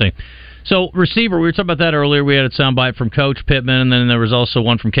 Interesting. So receiver, we were talking about that earlier. We had a soundbite from Coach Pittman, and then there was also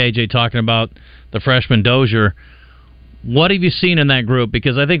one from KJ talking about the freshman Dozier. What have you seen in that group?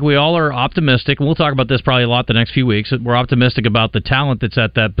 Because I think we all are optimistic, and we'll talk about this probably a lot the next few weeks. We're optimistic about the talent that's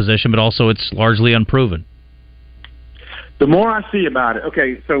at that position, but also it's largely unproven. The more I see about it,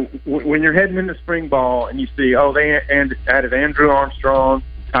 okay, so when you're heading into spring ball and you see, they added Andrew Armstrong,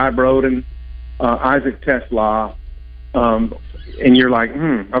 Ty Broden, Isaac Tesla, and you're like,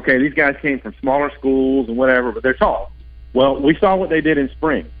 okay, these guys came from smaller schools and whatever, but they're tall. Well, we saw what they did in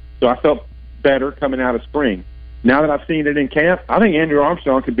spring, so I felt better coming out of spring. Now that I've seen it in camp, I think Andrew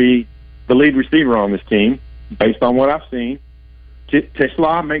Armstrong could be the lead receiver on this team, based on what I've seen.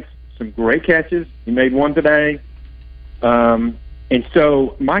 Tesla makes some great catches. He made one today. And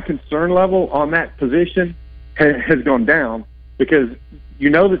so my concern level on that position has gone down because you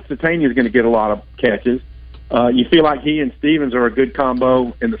know that Satania is going to get a lot of catches. You feel like he and Stevens are a good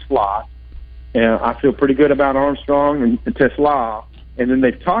combo in the slot. And I feel pretty good about Armstrong and Tesla. And then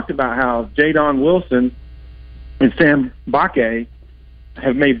they've talked about how Jadon Wilson and Sam Bakke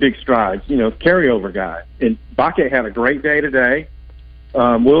have made big strides, carryover guys. And Bakke had a great day today.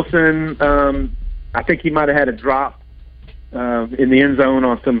 Wilson, I think he might have had a drop in the end zone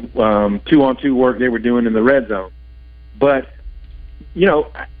on some 2-on-2 work they were doing in the red zone. But,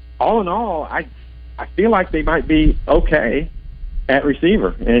 all in all, I feel like they might be okay at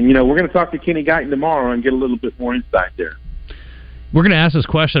receiver. And, we're going to talk to Kenny Guyton tomorrow and get a little bit more insight there. We're going to ask this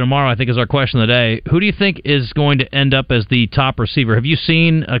question tomorrow, I think, is our question of the day. Who do you think is going to end up as the top receiver? Have you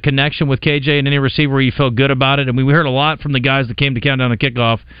seen a connection with KJ and any receiver where you felt good about it? I mean, we heard a lot from the guys that came to Countdown to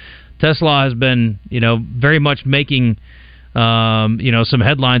Kickoff. Tesla has been, very much making, some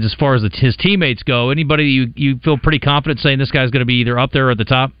headlines as far as his teammates go. Anybody you feel pretty confident saying this guy's going to be either up there or at the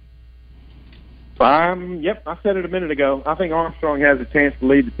top? Yep, I said it a minute ago. I think Armstrong has a chance to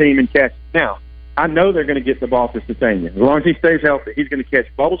lead the team in catches. Now, I know they're going to get the ball to Satania. As long as he stays healthy, he's going to catch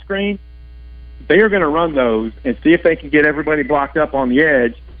bubble screens. They are going to run those and see if they can get everybody blocked up on the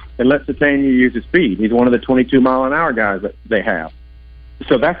edge and let Satania use his speed. He's one of the 22-mile-an-hour guys that they have.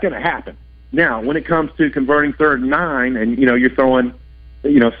 So that's going to happen. Now, when it comes to converting 3rd and 9 and, you're throwing,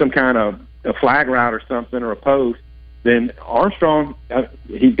 some kind of a flag route or something or a post, then Armstrong,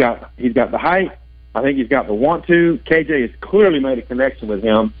 he's got the height. I think he's got the want to. KJ has clearly made a connection with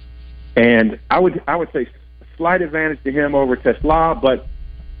him. And I would say slight advantage to him over Tesla, but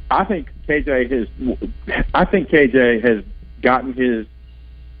I think KJ has gotten his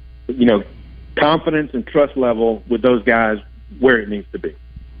confidence and trust level with those guys where it needs to be.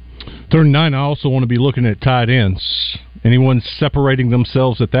 3rd and 9, I also want to be looking at tight ends. Anyone separating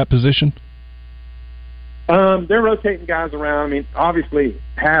themselves at that position? They're rotating guys around. I mean, obviously,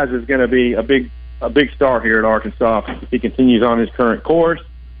 Haz is going to be a big star here at Arkansas if he continues on his current course.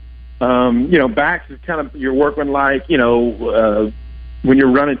 Backs is kind of you're working like, when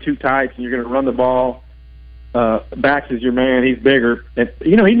you're running too tight and you're going to run the ball. Backs is your man. He's bigger. And,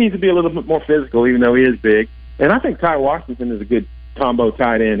 he needs to be a little bit more physical, even though he is big. And I think Ty Washington is a good combo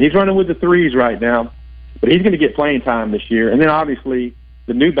tight end. He's running with the threes right now, but he's going to get playing time this year. And then, obviously,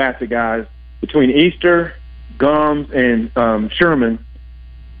 the new batch of guys between Easter, Gums, and Sherman,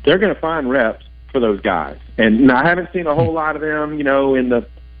 they're going to find reps for those guys. And I haven't seen a whole lot of them,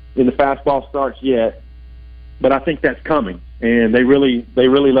 in the fastball starts yet, but I think that's coming, and they really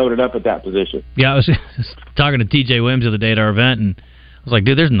loaded up at that position. Yeah, I was talking to TJ Williams the other day at our event, and I was like,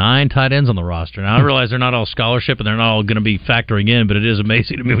 dude, there's 9 tight ends on the roster. Now, I realize they're not all scholarship and they're not all going to be factoring in, but it is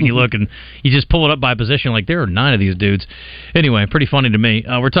amazing to me when you look and you just pull it up by position, like there are 9 of these dudes. Anyway, pretty funny to me.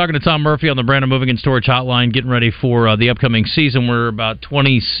 We're talking to Tom Murphy on the Brandon Moving and Storage Hotline, getting ready for the upcoming season. We're about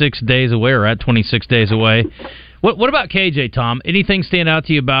 26 days away, or at 26 days away. What about KJ, Tom? Anything stand out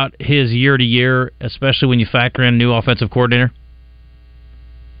to you about his year-to-year, especially when you factor in new offensive coordinator?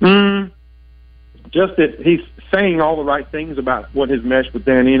 Just that he's saying all the right things about what his mesh with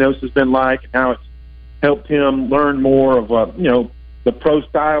Dan Enos has been like and how it's helped him learn more of the pro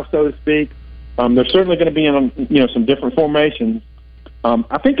style, so to speak. They're certainly going to be in some different formations.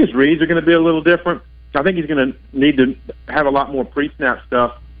 I think his reads are going to be a little different. I think he's going to need to have a lot more pre-snap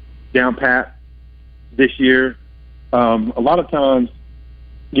stuff down pat this year. A lot of times,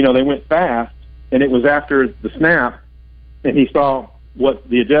 they went fast, and it was after the snap, and he saw what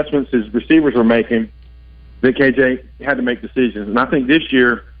the adjustments his receivers were making, that KJ had to make decisions. And I think this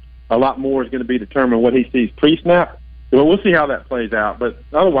year, a lot more is going to be determined what he sees pre-snap. Well, we'll see how that plays out. But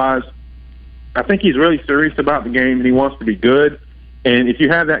otherwise, I think he's really serious about the game, and he wants to be good. And if you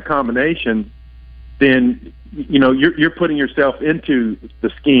have that combination, then you're putting yourself into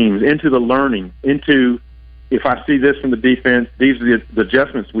the schemes, into the learning, into if I see this from the defense, these are the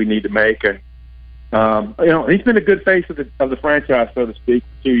adjustments we need to make. And he's been a good face of the franchise, so to speak,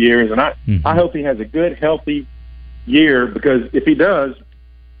 for 2 years, and I hope he has a good, healthy year, because if he does,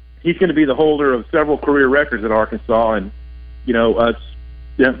 he's going to be the holder of several career records at Arkansas. And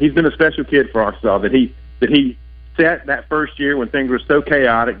he's been a special kid for Arkansas. That he set that first year when things were so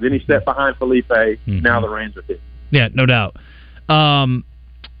chaotic. Then he sat behind Felipe. Now the reins are his. Yeah, no doubt.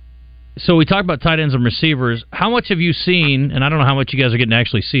 So we talked about tight ends and receivers. How much have you seen, and I don't know how much you guys are getting to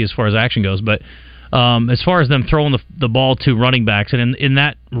actually see as far as action goes, but as far as them throwing the ball to running backs, and in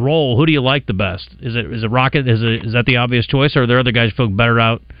that role, who do you like the best? Is it Rocket? Is that the obvious choice, or are there other guys who feel better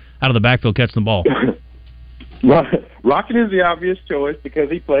out of the backfield catching the ball? Rocket is the obvious choice because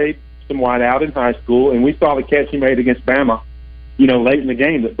he played some wide out in high school, and we saw the catch he made against Bama, late in the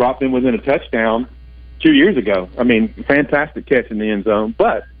game that brought them within a touchdown 2 years ago. I mean, fantastic catch in the end zone.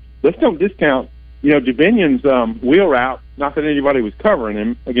 But let's don't discount, Jabinion's wheel route, not that anybody was covering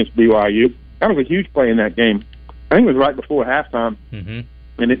him against BYU. That was a huge play in that game. I think it was right before halftime,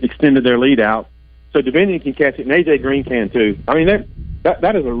 and it extended their lead out. So Jabinion can catch it, and A.J. Green can too. I mean,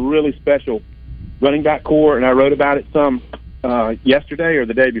 that is a really special running back core, and I wrote about it some yesterday or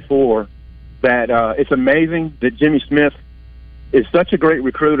the day before, that it's amazing that Jimmy Smith is such a great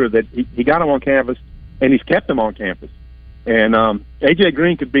recruiter that he got him on campus, and he's kept him on campus. And A.J.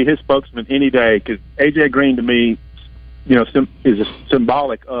 Green could be his spokesman any day, because A.J. Green, to me, is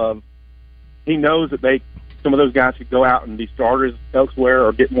symbolic of, he knows that some of those guys could go out and be starters elsewhere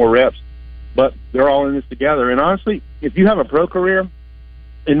or get more reps, but they're all in this together. And honestly, if you have a pro career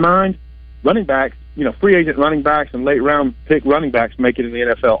in mind, running backs, free agent running backs and late round pick running backs make it in the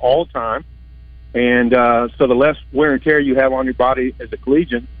NFL all the time. And so the less wear and tear you have on your body as a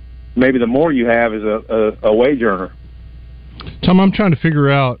collegian, maybe the more you have as a wage earner. Tom, I'm trying to figure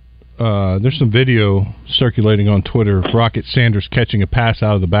out, there's some video circulating on Twitter of Rocket Sanders catching a pass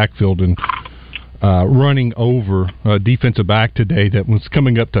out of the backfield and running over a defensive back today that was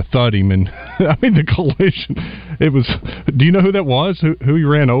coming up to thud him. And I mean, the collision, it was, do you know who that was? Who he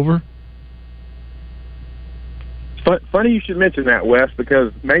ran over? Funny you should mention that, Wes,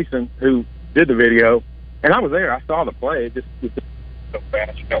 because Mason, who did the video, and I was there, I saw the play, it just so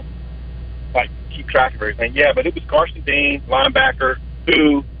fast, keep track of everything. Yeah, but it was Carson Dean, linebacker,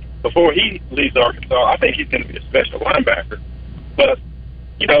 who, before he leaves Arkansas, I think he's going to be a special linebacker. But,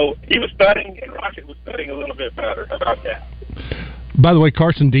 he was studying, and Rocket was studying a little bit better. How about that? By the way,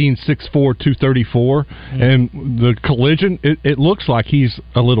 Carson Dean, 6'4", 234, and the collision, it looks like he's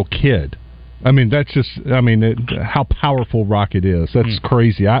a little kid. I mean, that's just, how powerful Rocket is. That's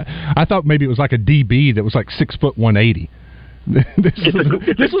crazy. I thought maybe it was like a DB that was like 6 foot 180.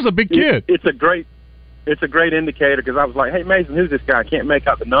 This was a big kid. It's a great indicator, because I was like, hey, Mason, who's this guy? I can't make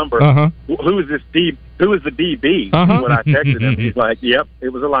out the number. Who is this DB? Who is the DB? When I texted him, he's like, yep, it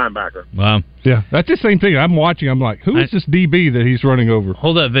was a linebacker. Wow. Yeah, that's the same thing. I'm watching. I'm like, who is this DB that he's running over?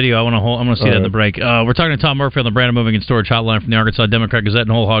 Hold that video. I'm going to see that at the break. We're talking to Tom Murphy on the Brandon Moving and Storage Hotline from the Arkansas Democrat Gazette and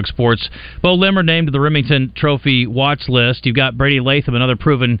Whole Hog Sports. Bo Limmer named to the Remington Trophy watch list. You've got Brady Latham, another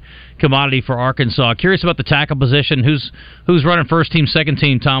proven commodity for Arkansas. Curious about the tackle position. Who's running first team, second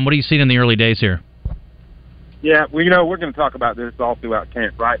team, Tom? What are you seeing in the early days here? Yeah, well, we're going to talk about this all throughout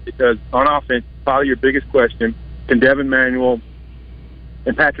camp, right? Because on offense, probably your biggest question, can Devin Manuel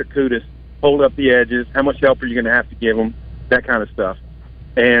and Patrick Kudus hold up the edges? How much help are you going to have to give them? That kind of stuff.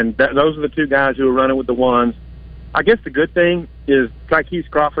 And those are the two guys who are running with the ones. I guess the good thing is Tykees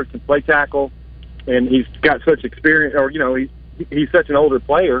Crawford can play tackle, and he's got such experience, or he's such an older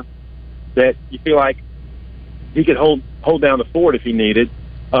player that you feel like he could hold down the fort if he needed.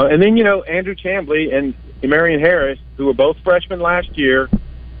 And then Andrew Chamblee and Marion Harris, who were both freshmen last year,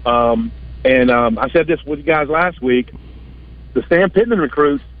 and I said this with you guys last week. The Sam Pittman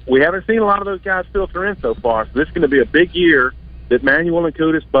recruits, we haven't seen a lot of those guys filter in so far. So this is going to be a big year that Manuel and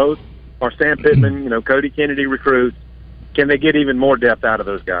Kudus both are Sam Pittman, Cody Kennedy recruits. Can they get even more depth out of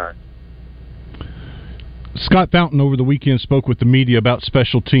those guys? Scott Fountain over the weekend spoke with the media about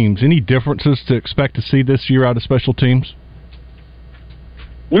special teams. Any differences to expect to see this year out of special teams?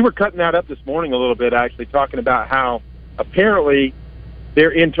 We were cutting that up this morning a little bit, actually, talking about how apparently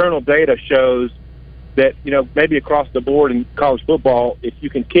their internal data shows that, maybe across the board in college football, if you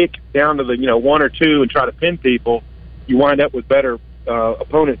can kick down to the, 1 or 2 and try to pin people, you wind up with better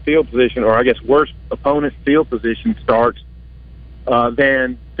opponent field position, or I guess worse opponent field position starts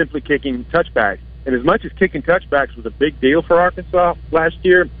than simply kicking touchbacks. And as much as kicking touchbacks was a big deal for Arkansas last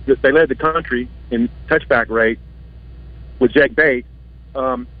year, they led the country in touchback rate with Jake Bates.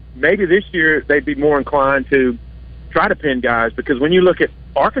 Maybe this year they'd be more inclined to try to pin guys, because when you look at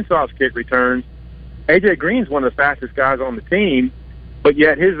Arkansas's kick returns, A.J. Green's one of the fastest guys on the team, but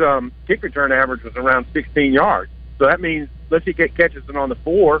yet his kick return average was around 16 yards. So that means, let's say he catches it on the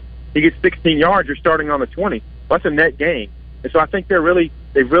 4, he gets 16 yards, you're starting on the 20. That's a net gain. And so I think they've really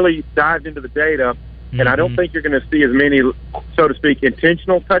dived into the data, and I don't think you're going to see as many, so to speak,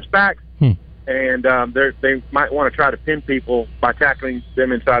 intentional touchbacks. And they might want to try to pin people by tackling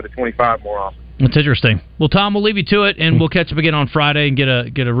them inside the 25 more often. That's interesting. Well, Tom, we'll leave you to it, and we'll catch up again on Friday and get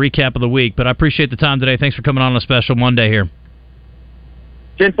a recap of the week. But I appreciate the time today. Thanks for coming on a special Monday here.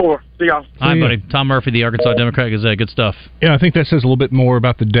 10-4. See y'all. Hi, buddy. Tom Murphy, the Arkansas Democrat-Gazette. Good stuff. Yeah, I think that says a little bit more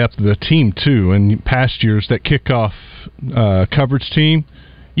about the depth of the team, too. And past years, that kickoff coverage team,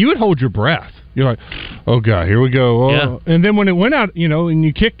 you would hold your breath. You're like, oh, God, here we go. Oh. Yeah. And then when it went out, and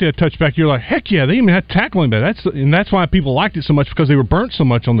you kicked a touchback, you're like, heck yeah, they even had tackling better. That's why people liked it so much, because they were burnt so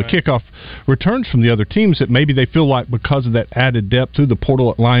much on the kickoff returns from the other teams that maybe they feel like because of that added depth through the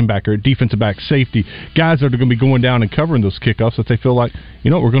portal at linebacker, at defensive back, safety, guys that are going to be going down and covering those kickoffs, that they feel like,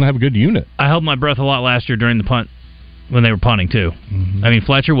 we're going to have a good unit. I held my breath a lot last year during the punt when they were punting, too. Mm-hmm. I mean,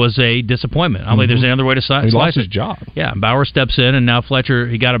 Fletcher was a disappointment. I don't think there's any other way to slice it. He lost his job. Yeah, Bauer steps in, and now Fletcher,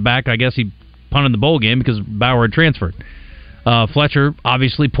 he got it back. I guess he punted the bowl game because Bauer had transferred. Fletcher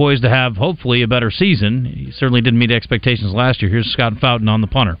obviously poised to have hopefully a better season. He certainly didn't meet expectations last year. Here's Scott Fountain on the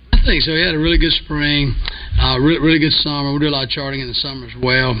punter. I think so. He had a really good spring, really good summer. We did a lot of charting in the summer as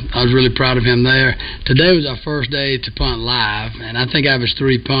well. I was really proud of him there. Today was our first day to punt live, and I think out of his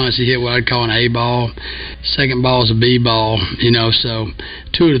 3 punts, he hit what I'd call an A ball. Second ball is a B ball, so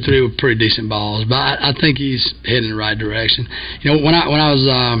 2 of the 3 were pretty decent balls. But I think he's heading in the right direction. When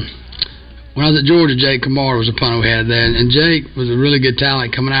I was at Georgia, Jake Kamara was a punter we had there, and Jake was a really good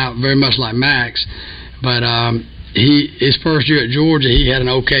talent coming out, very much like Max. But his first year at Georgia, he had an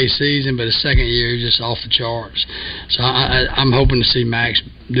okay season, but his second year, he was just off the charts. So I'm hoping to see Max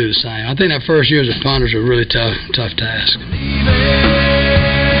do the same. I think that first year as a punter is a really tough task.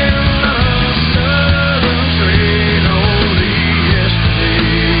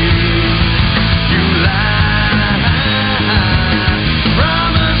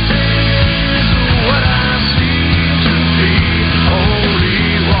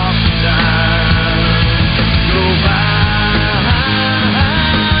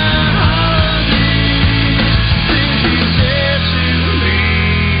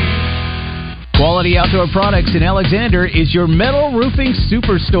 Quality Outdoor Products in Alexander is your metal roofing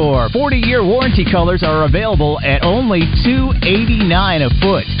superstore. 40-year warranty colors are available at only $289 a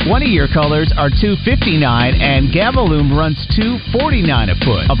foot. 20-year colors are $259, and Gavaloom runs $249 a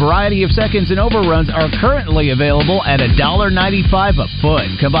foot. A variety of seconds and overruns are currently available at $1.95 a foot.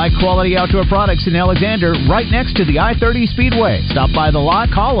 Come by Quality Outdoor Products in Alexander, right next to the I-30 Speedway. Stop by the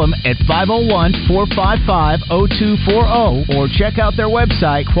lot, call them at 501-455-0240, or check out their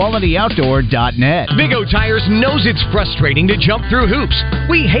website, qualityoutdoor.net. Big O Tires knows it's frustrating to jump through hoops.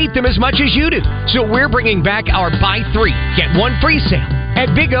 We hate them as much as you do. So we're bringing back our buy 3, get 1 free sale.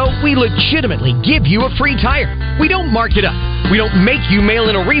 At Big O, we legitimately give you a free tire. We don't mark it up. We don't make you mail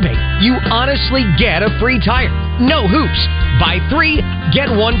in a rebate. You honestly get a free tire. No hoops. Buy 3, get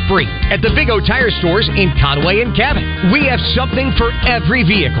 1 free at the Big O Tire stores in Conway and Cabot. We have something for every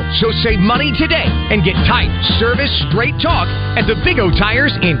vehicle. So save money today and get tire, service, straight talk at the Big O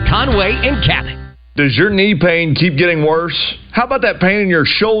Tires in Conway and Cabot. Does your knee pain keep getting worse? How about that pain in your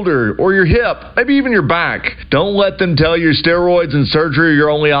shoulder or your hip, maybe even your back? Don't let them tell you steroids and surgery are your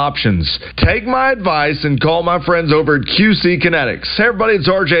only options. Take my advice and call my friends over at QC Kinetics. Hey everybody, it's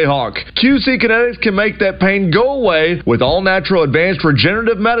RJ Hawk. QC Kinetics can make that pain go away with all-natural advanced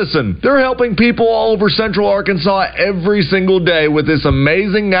regenerative medicine. They're helping people all over Central Arkansas every single day with this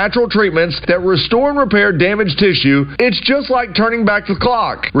amazing natural treatments that restore and repair damaged tissue. It's just like turning back the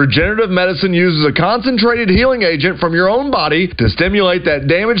clock. Regenerative medicine uses a concentrated healing agent from your own body to stimulate that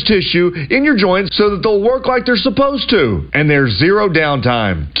damaged tissue in your joints so that they'll work like they're supposed to. And there's zero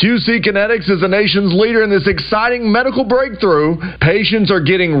downtime. QC Kinetics is the nation's leader in this exciting medical breakthrough. Patients are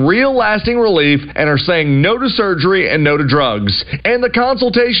getting real lasting relief and are saying no to surgery and no to drugs. And the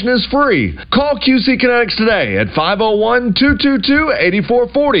consultation is free. Call QC Kinetics today at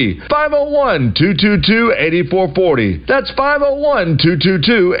 501-222-8440. 501-222-8440. That's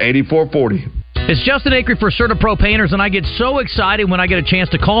 501-222-8440. It's Justin Acri for CertaPro Painters, and I get so excited when I get a chance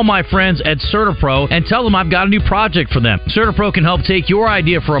to call my friends at CertaPro and tell them I've got a new project for them. CertaPro can help take your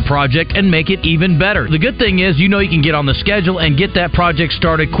idea for a project and make it even better. The good thing is, you know you can get on the schedule and get that project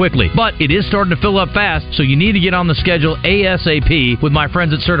started quickly. But it is starting to fill up fast, so you need to get on the schedule ASAP with my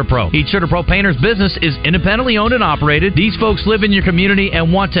friends at CertaPro. Each CertaPro Painters business is independently owned and operated. These folks live in your community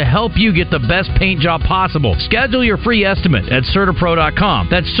and want to help you get the best paint job possible. Schedule your free estimate at CertaPro.com.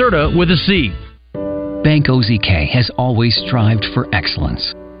 That's Certa with a C. Bank OZK has always strived for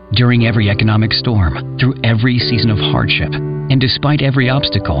excellence. During every economic storm, through every season of hardship, and despite every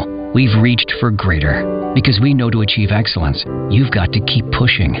obstacle, we've reached for greater. Because we know to achieve excellence, you've got to keep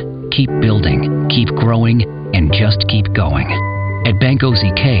pushing, keep building, keep growing, and just keep going. At Bank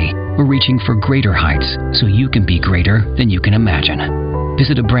OZK, we're reaching for greater heights so you can be greater than you can imagine.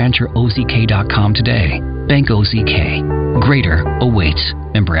 Visit a branch or OZK.com today. Bank OZK. Greater awaits.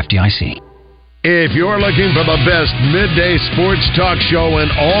 Member FDIC. If you're looking for the best midday sports talk show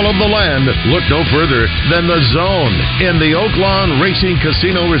in all of the land, look no further than The Zone in the Oaklawn Racing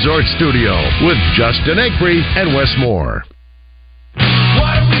Casino Resort Studio with Justin Acri and Wes Moore.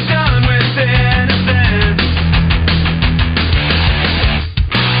 What have we done with innocence?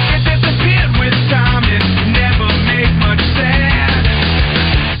 It disappeared with time, it never made much sense.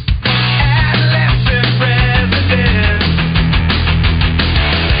 Adolescent presidents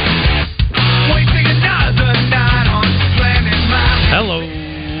wasting another night on Planet Mountain. Hello.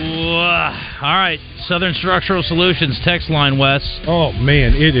 All right, Southern Structural Solutions text line, Wes. Oh,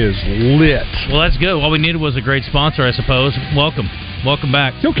 man, it is lit. Well, that's good. All we needed was a great sponsor, I suppose. Welcome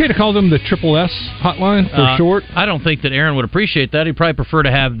back. It's okay to call them the Triple S hotline for short? I don't think that Aaron would appreciate that. He'd probably prefer to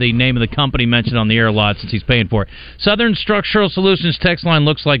have the name of the company mentioned on the air a lot since he's paying for it. Southern Structural Solutions text line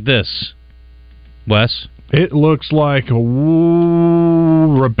looks like this. Wes? It looks like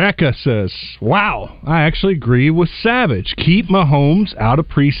Rebecca says, wow, I actually agree with Savage. Keep Mahomes out of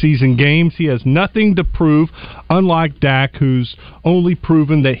preseason games. He has nothing to prove, unlike Dak, who's only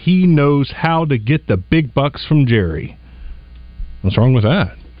proven that he knows how to get the big bucks from Jerry. What's wrong with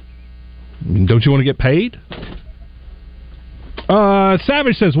that? I mean, don't you want to get paid?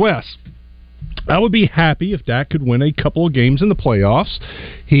 Savage says, Wes, I would be happy if Dak could win a couple of games in the playoffs.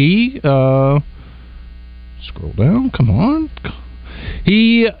 He, scroll down, come on.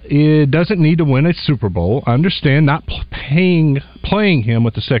 He doesn't need to win a Super Bowl. I understand not playing him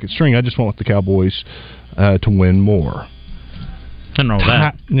with the second string. I just want the Cowboys to win more. I don't know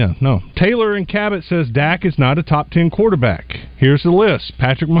that. Yeah, no. Taylor in Cabot says Dak is not a top 10 quarterback. Here's the list.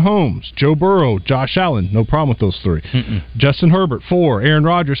 Patrick Mahomes, Joe Burrow, Josh Allen. No problem with those three. Justin Herbert, 4. Aaron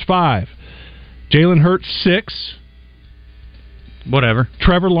Rodgers, 5. Jalen Hurts, 6. Whatever.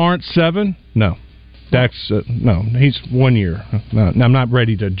 Trevor Lawrence, 7. No. Dak's, no. He's 1 year. No, I'm not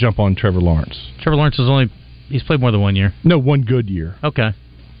ready to jump on Trevor Lawrence. Trevor Lawrence he's played more than 1 year. No, 1 good year. Okay.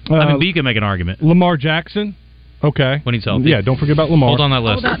 But you can make an argument. Lamar Jackson. Okay. When he's healthy. Yeah, don't forget about Lamar. Hold on that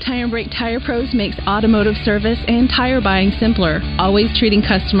list. All About Tire and Brake Tire Pros makes automotive service and tire buying simpler, always treating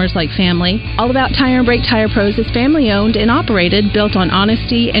customers like family. All About Tire and Brake Tire Pros is family-owned and operated, built on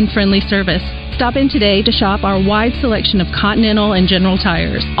honesty and friendly service. Stop in today to shop our wide selection of Continental and General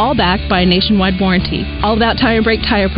tires, all backed by a nationwide warranty. All About Tire and Brake Tire Pros